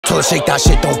gon' shake that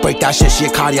shit, don't break that shit. She a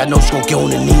Cardi, I know she gon' get on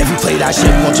the knee. If we play that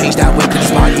shit, we gon' change that way. Cause this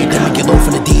body and then we get low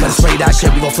from the D. Better spray that shit,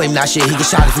 we gon' flame that shit. He get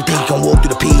shot if he think he gon' walk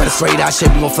through the P. Better spray that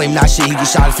shit, we gon' flame that shit. He get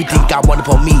shot if he think got one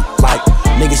up on me. Like,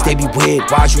 niggas, they be weird.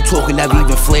 Why is you talking, never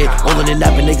even flared? Older than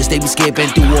ever, niggas, they be scared. Been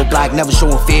through all black, never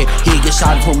showing fear. He get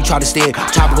shot before we try to stare.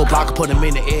 Chopper go block and put him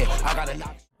in the air. I gotta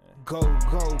knock. Go,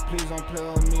 please don't play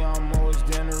with me, I'm always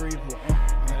down the reaper.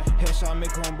 Headshot make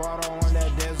him bottle on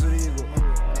that desert eagle.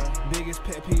 Biggest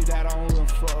pet peeve that I don't even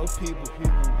fuck with people.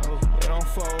 They don't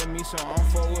fuck with me, so I don't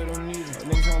fuck with them neither.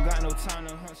 Niggas don't got no time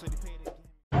to hunt, so they pay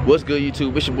their. What's good,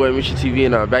 YouTube? It's your boy Metriii,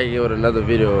 and I'm back here with another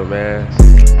video, man.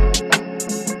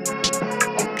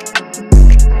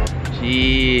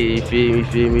 Gee, you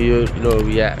feel me? You know where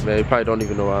we at, man. You probably don't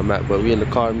even know where I'm at, but we in the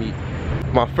car meet.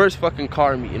 My first fucking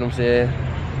car meet, you know what I'm saying?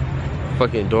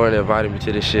 Fucking Dorian invited me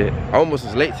to this shit. I almost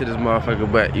was late to this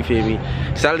motherfucker, but you feel me?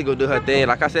 Sally go do her thing.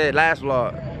 Like I said last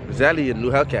vlog, Sally a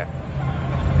new Hellcat.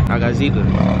 I got Zika.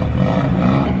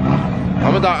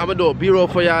 I'm gonna do a B-roll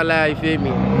for y'all live, you feel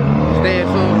me? Stay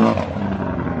tuned.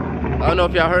 I don't know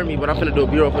if y'all heard me, but I'm finna do a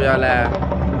B-roll for y'all live.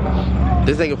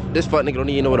 This fuck nigga don't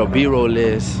even know what a B-roll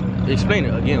is. Explain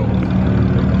it again.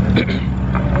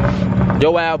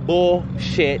 Yo ass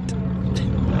bullshit.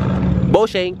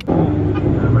 Bullshank.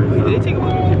 Did they take a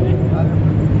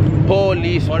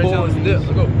Police. Oh, let's go.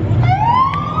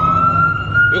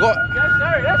 You go. Yes,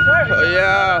 sir. Yes, sir. Oh,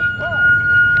 yeah.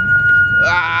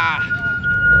 Ah.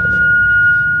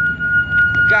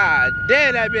 God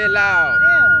damn, that been loud.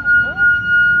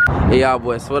 Damn. Hey, y'all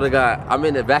boys, swear to God, I'm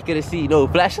in the back of the seat. No,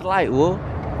 flash the light, whoa.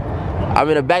 I'm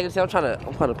in the back of the seat. I'm trying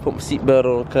to put my seatbelt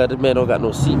on, cause this man don't got no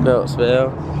seatbelts,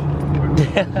 fam.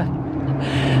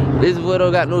 This boy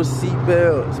don't got no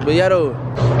seatbelts. But yeah, though,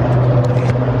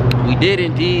 we did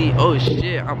indeed. Oh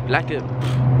shit, I'm blacking.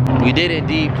 We did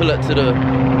indeed pull up to the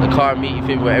car meet. You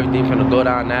feel me? Where everything finna go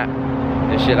down that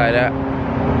and shit like that.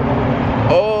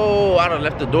 Oh, I done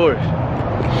left the doors.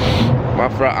 I'm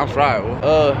fried.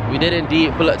 We did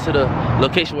indeed pull up to the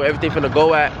location where everything finna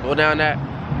go down that.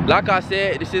 Like I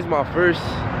said, this is my first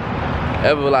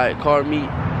ever like car meet,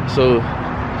 so.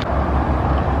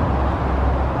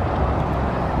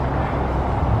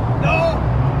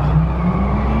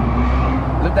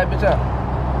 Lift that bitch up.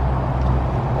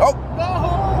 Oh!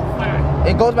 No!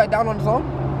 It goes back down on its own?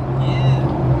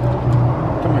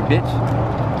 Yeah. Come here, bitch.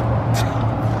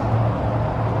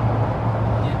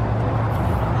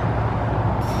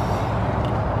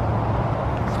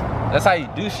 That's how you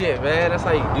do shit, man. That's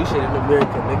how you do shit in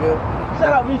America, nigga.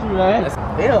 Shout out Metriii, man.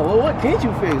 Damn, well, what can't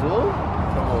you fix, whoa?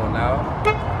 Come on now.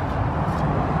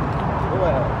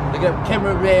 Look at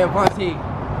cameraman Ponte.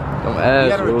 Don't ask, you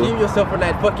gotta redeem yourself from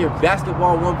that fucking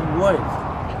basketball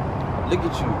 1v1s. Look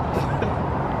at you.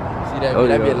 See that? Oh,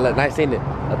 that be nice, ain't it? I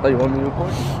thought you wanted me to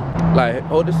record. Like,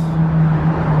 hold this.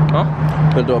 Huh?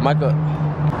 Put the mic up.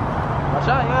 My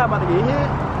shot, yeah, about to get hit.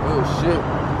 Oh shit.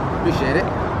 Appreciate it.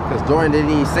 Cause Dorian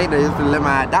didn't even say that he was finna let my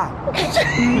eye die.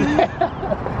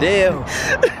 Damn.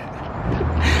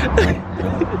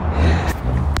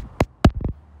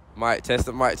 Mic test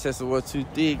it, 1, 2,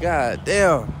 3. God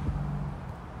damn.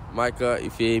 Mic up, you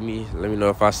feel me? Let me know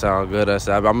if I sound good or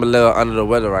something. I'm a little under the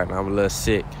weather right now. I'm a little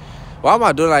sick. Why am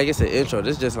I doing like it's an intro?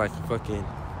 This is just like fucking,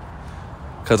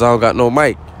 cause I don't got no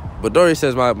mic. But Dory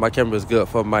says my camera is good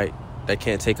for a mic that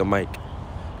can't take a mic,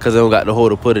 cause I don't got the hole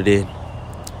to put it in.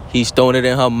 He's throwing it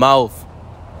in her mouth.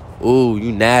 Ooh,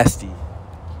 you nasty.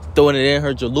 Throwing it in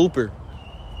her jalooper.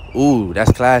 Ooh,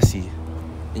 that's classy.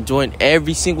 Enjoying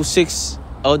every single six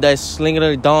of that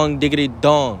slinging dong, diggity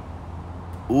dong.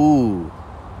 Ooh,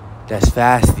 that's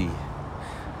fasty.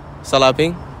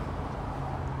 Salaping.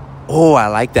 Oh, I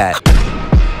like that.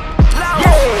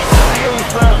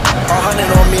 100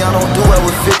 on me, I don't do it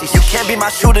with 50s. You can't be my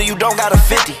shooter, you don't got a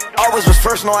 50. Always was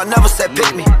first, no, I never said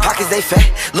pick me. Pockets, they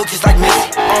fat, look just like me.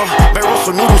 Barrel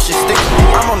for noodles, shit sticky.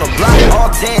 I'm on the block, all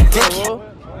 10 dicky.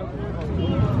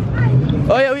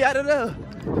 Oh yeah, we out of there.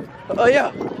 Oh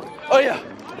yeah. Oh yeah.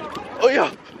 Oh yeah.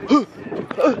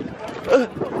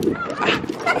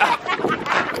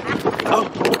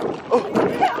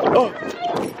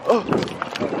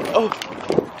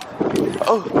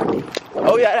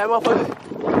 Oh yeah, that motherfucker.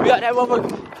 We got that motherfucker.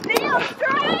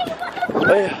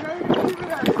 Oh yeah.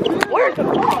 Where's the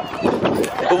fuck?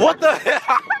 What the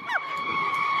hell?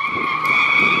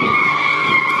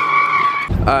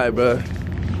 Alright, bro.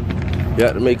 You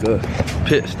had to make a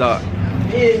pit stop.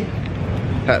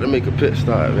 Had to make a pit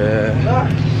stop, man.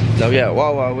 No, we had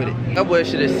Wawa with it. That boy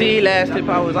should have seen last tip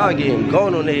I was out getting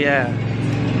going on there,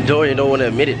 yeah. Dorian don't want to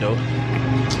admit it though.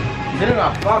 Didn't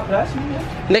I flop last year?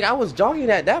 Nigga, I was jogging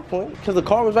at that point because the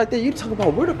car was right there. You talking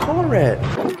about where the car at?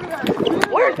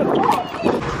 Where's the car?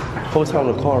 Whole time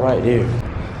the car right there.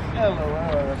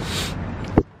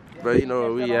 Bro, you know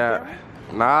where we at?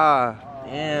 Nah.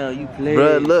 Damn, you played.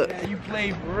 Bro, look. Yeah, you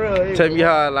played for real. Tell me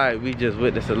how like we just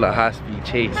witnessed a little high-speed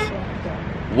chase.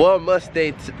 One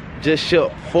Mustang just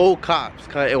shot 4 cops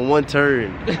in one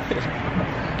turn.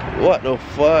 What the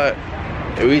fuck?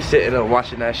 And we sitting there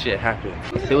watching that shit happen.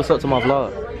 Say what's up to my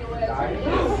vlog.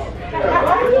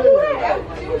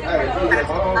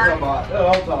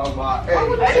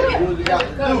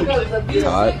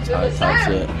 Tight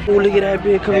shit. Oh, look at that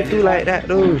bitch coming through like that,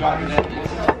 dude.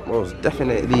 Most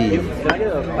definitely.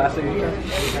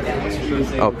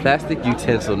 A plastic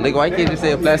utensil. Nigga, why can't you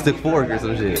say a plastic fork or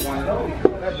some shit?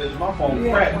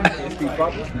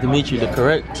 Dimitri, the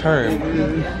correct term.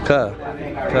 Cuh.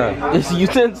 It's a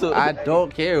utensil. I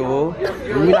don't care, bro.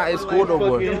 We not in school no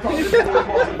more.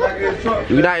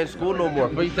 We not in school no more.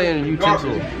 What you saying,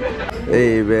 utensil?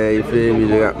 Hey, man, you feel me?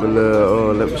 They got my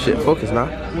little, let my shit focus now.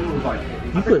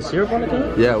 You put syrup on the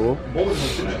cake? Yeah, well.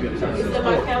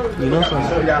 You know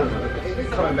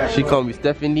something? She call me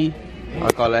Stephanie.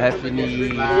 I call her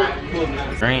Heffany.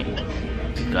 Frank,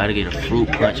 gotta get a fruit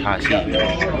punch hot tea. You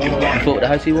fuck with the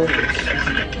hot tea one?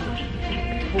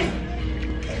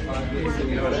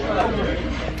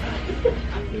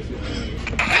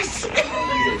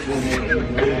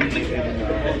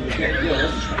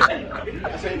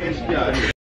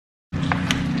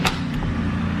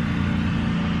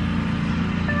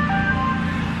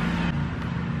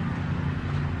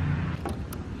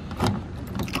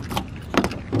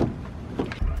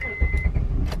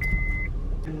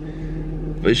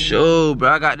 For sure, bro.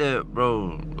 I got that,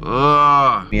 bro.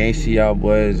 We ain't see y'all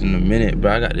boys in a minute,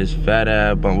 bro. I got this fat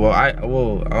ass bump. Well, I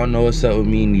don't know what's up with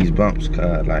me in these bumps,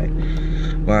 cause like,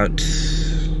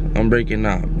 I'm breaking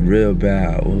out real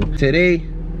bad. Well, today,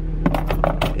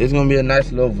 it's gonna be a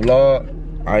nice little vlog.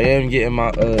 I am getting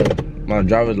my my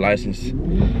driver's license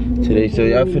today, so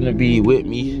y'all finna be with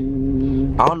me.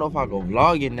 I don't know if I go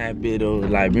vlog in that bit though,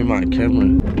 like bring my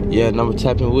camera. Yeah, and I'm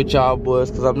tapping with y'all boys,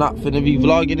 cause I'm not finna be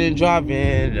vlogging and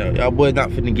driving. Y'all boys not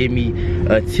finna give me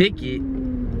a ticket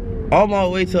on my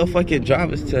way to a fucking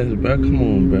driver's test, bro. Come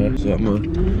on, bro. So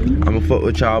I'ma fuck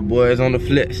with y'all boys on the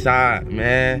flip side,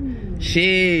 man.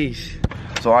 Sheesh.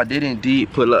 So I did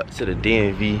indeed pull up to the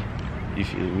DMV. You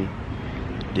feel me?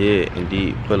 Did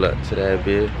indeed pull up to that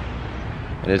bit.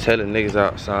 And they're telling niggas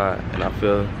outside, and I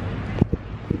feel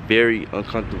very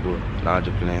uncomfortable. Nah, I'm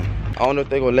just playing. I don't know if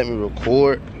they gonna let me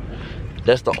record.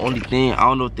 That's the only thing. I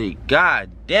don't know if they, god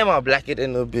damn, I black it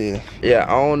in a bit. Yeah,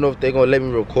 I don't know if they gonna let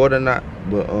me record or not,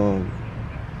 but I'm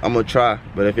gonna try.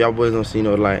 But if y'all boys don't see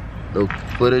no like no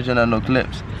footage and no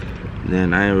clips,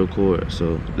 then I ain't record.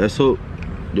 So let's hope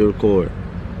they record.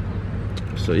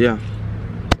 So yeah.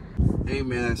 Hey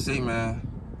man, say man.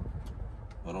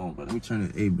 Hold on, bro. Let me turn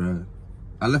it. Hey, bro.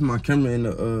 I left my camera in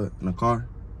the car.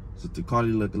 So the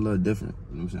quality look a little different.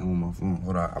 You know what I'm saying? On my phone.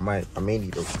 Hold on, I may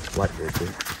need to wipe that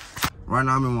shit. Right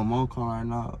now I'm in my mom's car right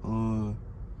now. I'm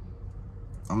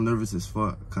nervous as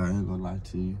fuck, cause I ain't gonna lie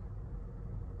to you.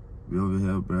 Be over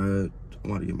here, bro. I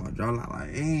want to get my drive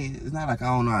like, hey, it's not like I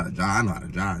don't know how to drive. I know how to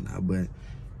drive now, but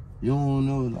you don't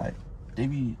know, like they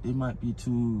might be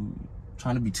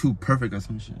trying to be too perfect or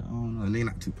some shit. I don't know. They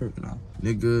not too perfect now,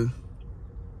 nigga.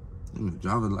 I'm a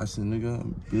driver's license, nigga.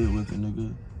 I'm good with it,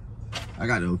 nigga. I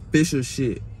got the official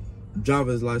shit.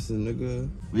 Driver's license, nigga.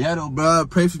 But yeah, though, bro.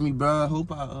 Pray for me, bro.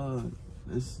 Hope I,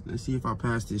 let's see if I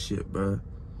pass this shit, bro.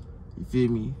 You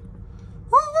feel me?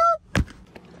 Woo woo!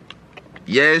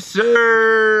 Yes,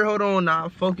 sir. Hold on now.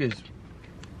 Focus.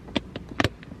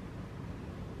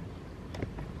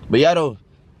 But yeah, though.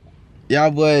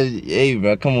 Y'all boys, hey,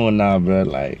 bro. Come on now, bro.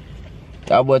 Like,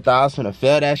 y'all boys thought I was finna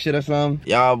fail that shit or something?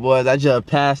 Y'all boys, I just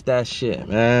passed that shit,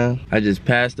 man. I just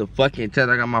passed the fucking test.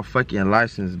 I got my fucking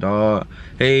license, dog.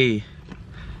 Hey,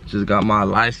 just got my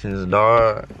license,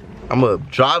 dog. I'm a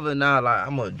driver now, like,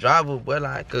 I'm a driver, boy,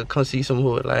 like, I could come see some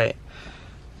hood, like,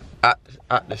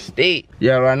 out the state.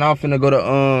 Yeah, right now I'm finna go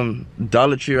to,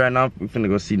 Dollar Tree right now. We finna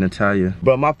go see Natalia.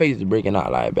 Bro, my face is breaking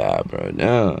out like bad, bro,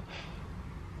 damn.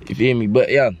 You feel me?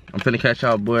 But yeah, I'm finna catch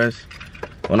y'all boys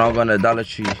when I'm going to Dollar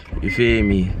Tree. You feel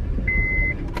me?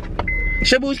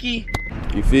 Shabuski.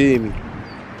 You feel me?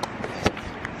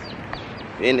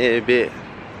 In there a bit.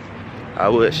 I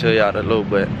would show y'all the low,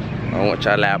 but I want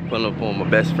y'all to pull up on my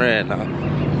best friend now.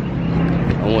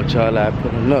 I want y'all to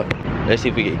pulling up. Let's see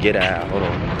if we can get out. Hold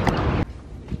on.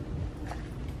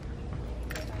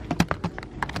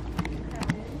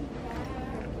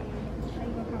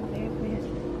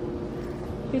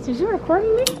 Bitch, is you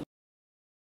recording me?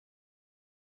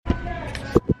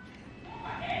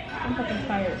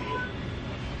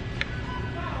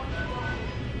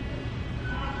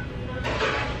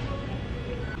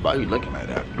 Why are you looking like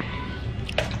that?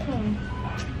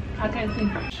 I can't see.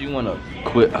 She wanna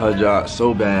quit her job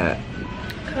so bad.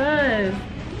 Cause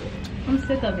I'm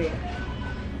sick of it.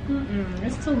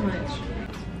 It's too much.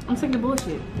 I'm sick of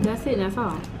bullshit. That's it, that's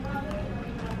all.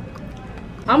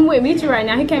 I'm with Metriii right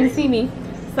now. He came to see me.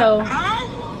 So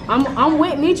I'm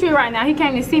with Metriii right now. He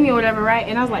came to see me or whatever, right?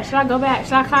 And I was like, should I go back?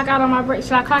 Should I clock out on my break?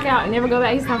 Should I clock out and never go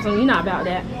back? He's talking, so you're not about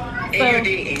that. So,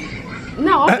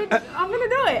 no, I'm gonna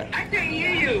do it. I can't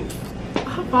hear you.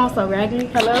 Her phone's so raggedy.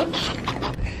 Hello?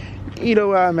 You know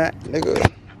where I'm at,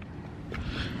 nigga.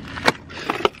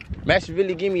 Max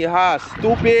really give me a high,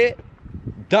 stupid,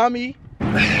 dummy.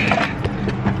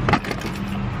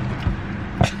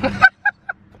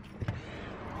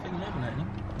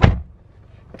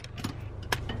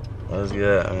 What's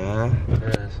good, man?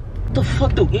 What the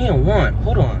fuck do Ian want?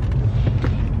 Hold on.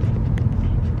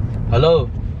 Hello?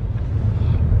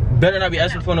 Better not be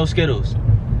asking for no Skittles.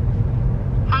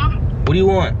 Huh? What do you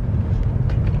want?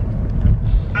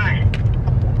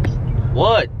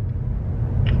 What?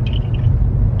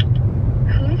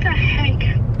 Who the heck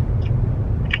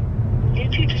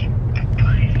did you just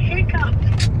pick up?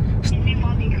 Give me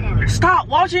mommy car. Stop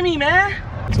watching me, man!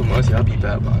 2 months, I'll be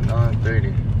back by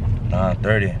 9:30.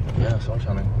 9:30. Yeah, so I'm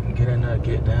trying to get in there,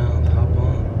 get down, hop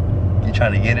on. You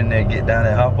trying to get in there, get down,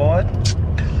 and hop on?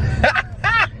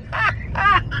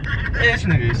 This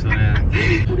nigga is so damn.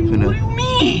 What do you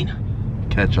mean?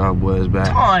 Catch our boys back.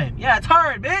 Time. Yeah,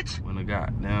 turn, bitch. When I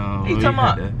got down. Hey, talking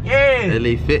about? Yeah.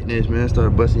 LA Fitness, man,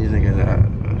 started busting these niggas ass.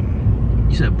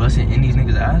 You said busting in these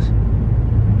niggas' ass?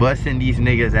 Busting these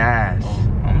niggas' ass. Oh,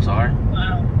 I'm sorry.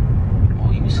 Wow.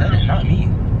 Oh, you said it, not me.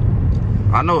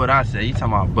 I know what I said. You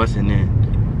talking about busting in.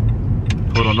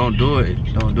 Hold on, don't do it.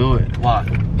 Don't do it. Why?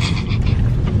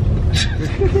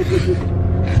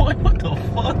 What the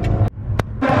fuck?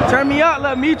 Turn me up,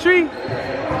 little Metriii.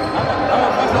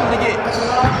 What's going to get?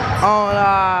 On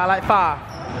like 5.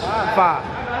 5.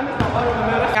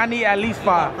 I need at least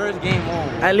 5. First game on.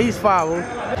 At least 5. Bro.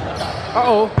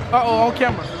 Uh-oh, on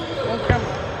camera. On camera.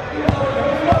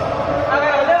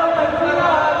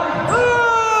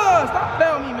 Stop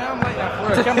playing with me, man. I'm like that for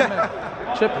real. Cameraman.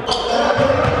 Tripping.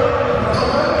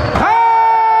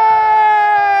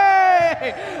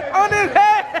 Hey! On his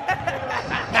head!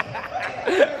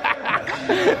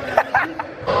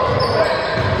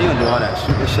 You gonna do all that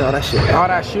shooting shit, all that shit. All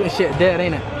that shooting shit dead,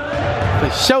 ain't it? For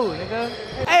sure, nigga.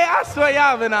 Hey, I swear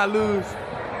y'all better not lose.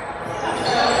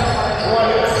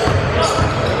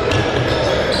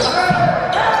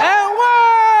 And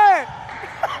one!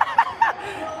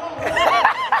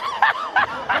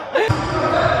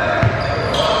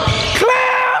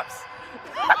 Clamps!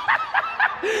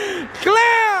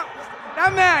 Clamps!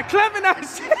 That man clapping that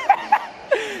shit.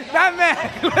 That man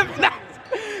clapping that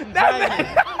shit. That man.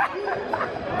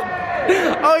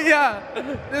 Oh yeah,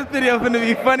 this video finna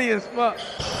be funny as fuck.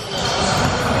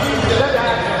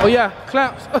 Oh yeah,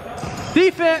 clamps.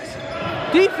 Defense,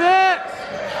 defense.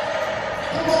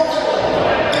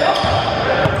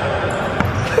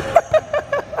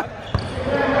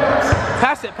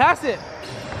 Pass it, pass it.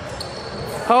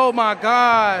 Oh my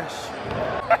gosh.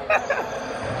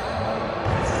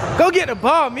 Go get the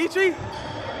ball, Metriii.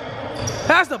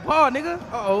 Pass the ball, nigga.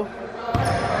 Uh-oh.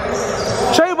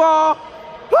 Tray ball.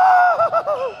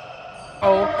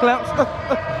 Oh, clamps,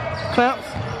 clamps,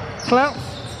 clamps,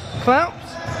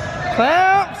 clamps,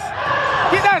 clamps.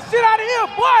 Get that shit out of here,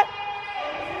 boy.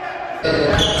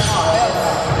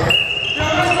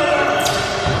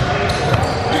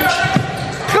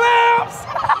 Clamps.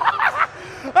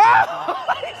 Oh,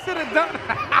 he should have done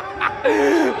that.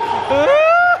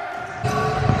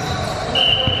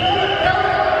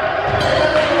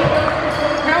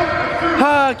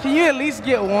 Can you at least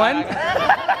get one?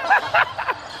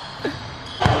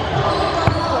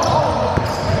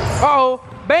 Uh-oh,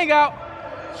 bang out.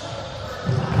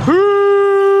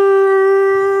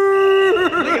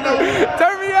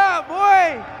 Turn me up,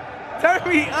 boy. Turn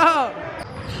me up.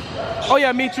 Oh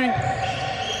yeah, Metriii.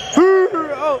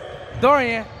 Oh,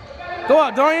 Dorian. Go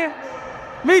up, Dorian.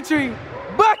 Metriii,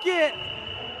 bucket.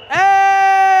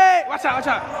 Hey, watch out, watch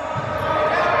out.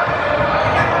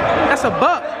 That's a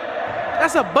buck.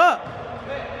 That's a buck.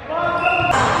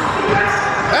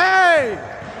 Hey.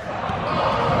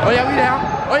 Oh yeah, we down.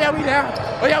 Oh yeah, we down.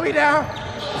 Oh yeah, we down.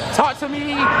 Talk to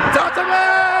me. Talk to me.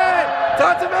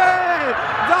 Talk to me.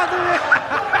 Talk to me.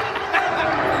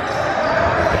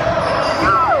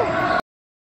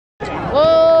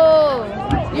 Whoa,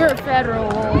 you're federal.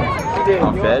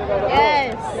 I'm fed?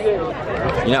 Yes.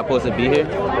 You're not supposed to be here?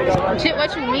 Shit,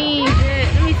 what you mean, shit?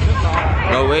 Let me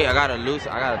see. No, wait, I gotta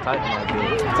tighten my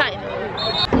dude. Tighten.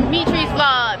 Metriii's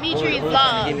vlog. Metriii Metriii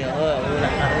vlog. Give me a hug.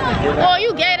 Boy,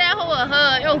 you gave that hoe a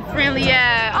hug. Yo, friendly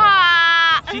ass.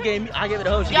 Ah. She gave me. I gave it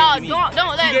a hug. Y'all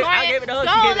don't let Dorian.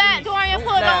 Don't let Dorian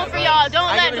put on for y'all.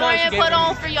 Don't let Dorian put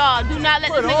on for y'all. Do not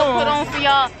let this nigga put on for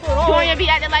y'all. Dorian be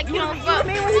acting like he don't fuck.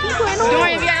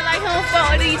 Dorian be acting like he don't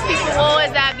fuck with these people.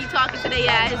 Always I be talking to their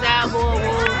ass. His ass boy.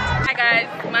 Hi guys,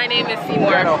 my name is Seymour.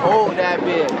 You gotta hold that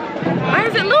bitch. Why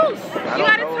is it loose? You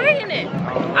gotta tighten it.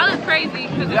 I look crazy.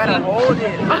 You gotta hold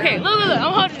it. Okay, look,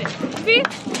 I'm holding it. See?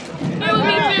 Here with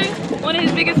Metriii, one of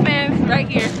his biggest fans right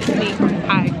here is me.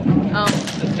 Hi.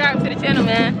 Subscribe to the channel,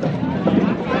 man.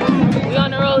 We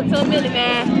on the road to a million,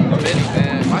 man. A million,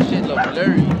 man. My shit look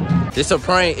blurry. This a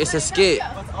prank. It's a skit.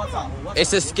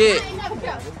 It's a skit.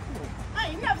 I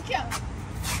ain't never kept.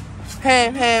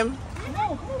 Ham.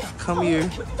 Come here.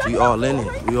 We all in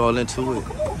it. We all into it.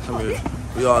 Come here.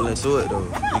 We all into it, though.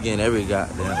 We getting every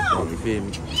goddamn thing. You feel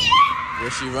me?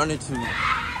 Where she running to?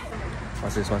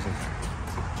 Watch this.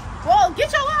 Whoa,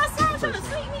 get your ass on, trying to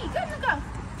sleep me.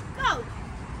 Go.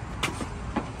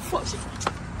 Fuck shit.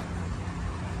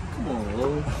 Come on,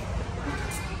 Lord.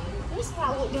 This is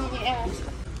how I look down your ass.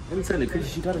 Let me tell you, Chris,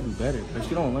 she gotta do better, but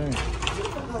she don't learn.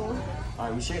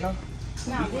 Alright, we straight now?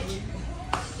 Nah, bitch.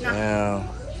 Damn.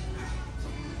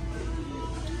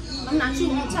 I'm not you.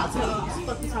 Won't talk to her. What the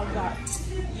fuck you talking about?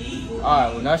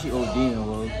 Alright, well now she ODing,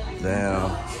 Lord.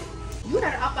 Damn. You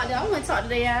gotta up out there. I wouldn't talk to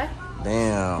their ass.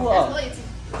 Damn. That's loyalty.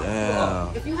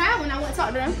 Damn. If you have one, I wouldn't talk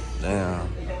to them. Damn.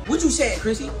 What you said,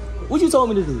 Chrissy? What you told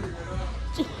me to do?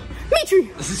 Metriii!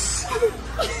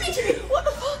 Metriii! What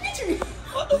the fuck? Metriii!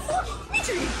 What the fuck?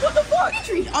 Metriii! What the fuck?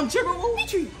 Metriii! I'm tripping.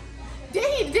 Metriii!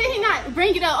 Did he not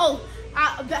bring it up? Oh,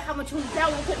 I bet how much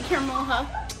that would put the camera on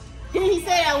her. Did he say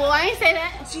that? Well, I ain't say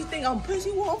that. She think I'm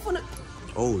pussy. Well, I'm finna.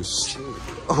 Oh shit.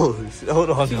 Oh shit. Hold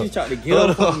on. She just tried to get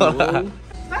up on me, Lord.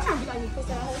 Stop trying to be like me,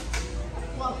 pussy out here.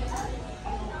 Well,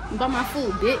 buy my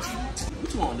food, bitch.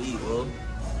 What you want to eat, bro?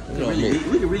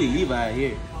 We can really leave out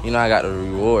here. You know I got the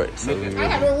reward. So I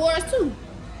got the rewards too.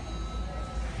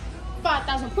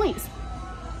 5,000 points.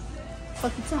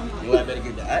 Fuck you talking about? You I better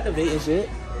get the activating shit.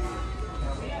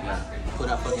 Nah, put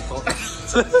that fucking phone.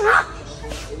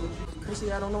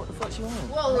 Chrissy, I don't know what the fuck she want.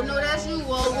 Whoa, no, that's you.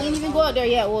 Whoa, we ain't even go out there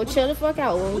yet. Whoa, chill the fuck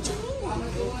out. Whoa. What you mean?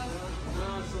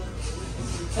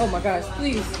 Oh my gosh,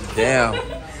 please. Damn.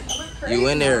 You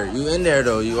in there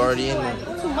though. You already in there.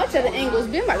 Too much of the angles.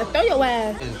 Been about to throw your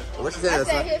ass. What you I said?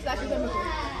 said here's like you gonna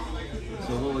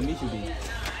So what would Metriii be?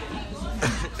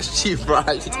 She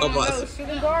fried. She talking about.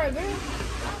 shooting guard, girl.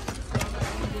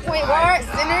 Point guard,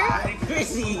 center.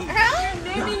 Chrissy. Huh?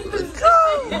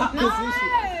 No.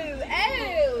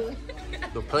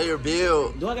 The player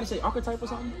build. Do I gotta say archetype or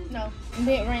something? No.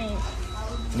 Mid range.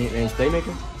 Mid-range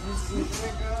playmaker?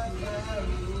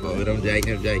 Oh, I'm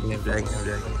jacking him.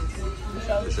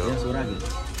 That's what I get.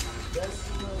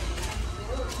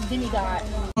 Demigod.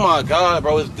 Oh my God,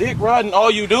 bro, is dick riding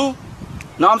all you do?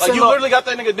 No, I'm Like saying you literally got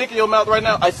that nigga dick in your mouth right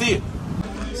now. I see it.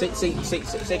 Say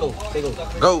go.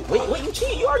 Go. Wait, you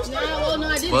cheat? You already started. No, no,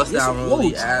 I didn't. Bust down, Listen,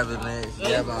 Rolly, whoa. Avalanche.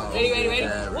 Yeah, man. Ready?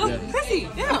 Whoa, Chrissy,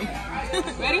 damn.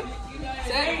 Ready?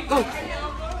 Set, go.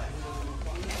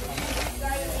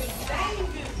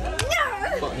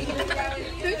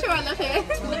 Don't try my left hand.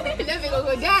 That big gonna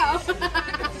go down.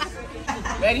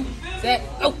 Ready, set,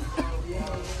 go.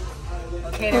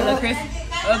 Okay then, little Chris.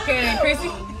 Okay then, Chrissy.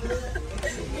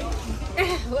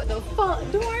 What the fuck,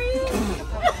 Dorian?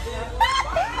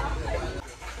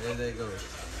 There they go.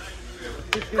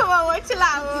 Come on, boy, chill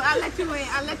out. Bro. I'll let you win.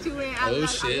 Oh,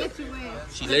 shit. I'll let you win.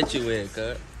 She let you in,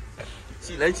 cut.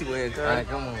 Alright,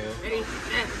 come on, bro. Ready,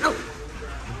 set, go.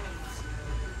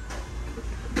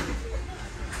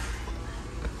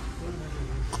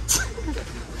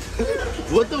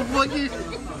 What the fuck is?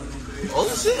 Oh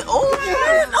shit! Oh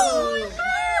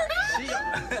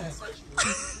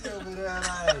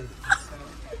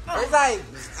It's like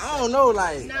I don't know,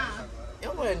 like Nah,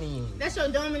 it wasn't even. that's your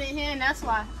dominant hand. That's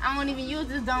why I don't even use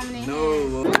this dominant hand.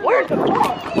 No. Where's the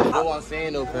fuck? That's what I'm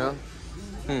saying though, fam.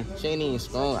 She ain't even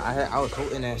strong. I was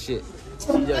holding that shit.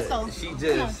 Let's go. She Come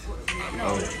just. on.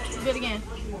 No, do it again.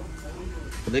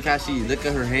 Look at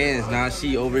her hands now.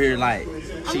 She over here like I'm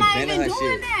she not bending even her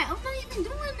doing shit. that. I'm not even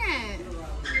doing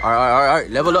that. All right.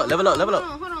 Level up. Hold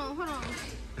on.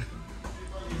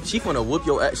 She finna whoop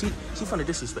your ass. She finna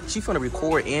disrespect. She finna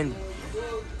record and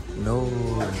no.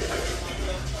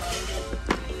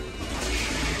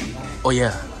 Oh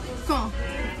yeah. Come on.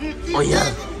 Oh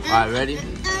yeah. All right, ready?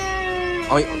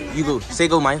 Oh, you go. Say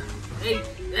go, Maya. Hey,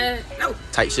 no.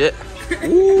 Tight shit. He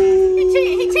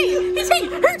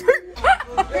cheated.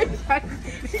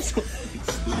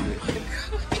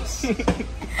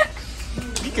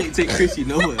 You can't take Chrissy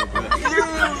nowhere, bro.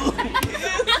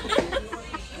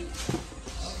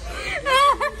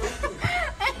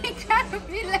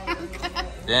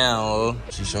 Damn, oh.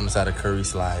 She's showing us how to curry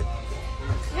slide.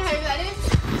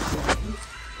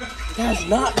 That's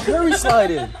not curry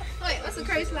sliding. Wait, what's a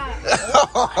curry slide? Wait,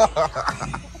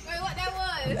 what that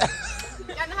was?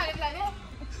 Y'all know how to do like that?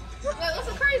 Wait, what's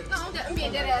a curry slide? I'm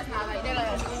being dead ass now, like dead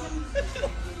ass.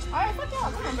 Alright, fuck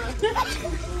y'all. Come on, bro. Come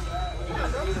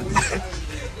on, bro.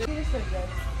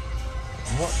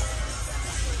 What?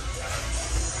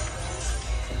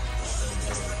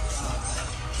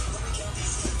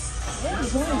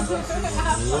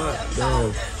 What the?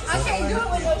 I can't do it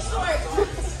with no shorts.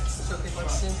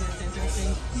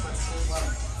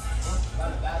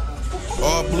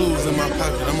 All blues in my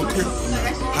pocket, I'm a cripple now.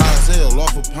 High as hell,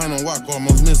 off a pint on walk,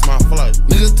 almost missed my flight.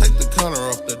 Niggas take the color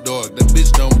off the dog, that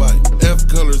bitch don't bite. F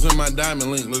colors in my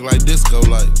diamond link look like disco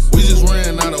lights. We just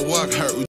ran out of walk hurt.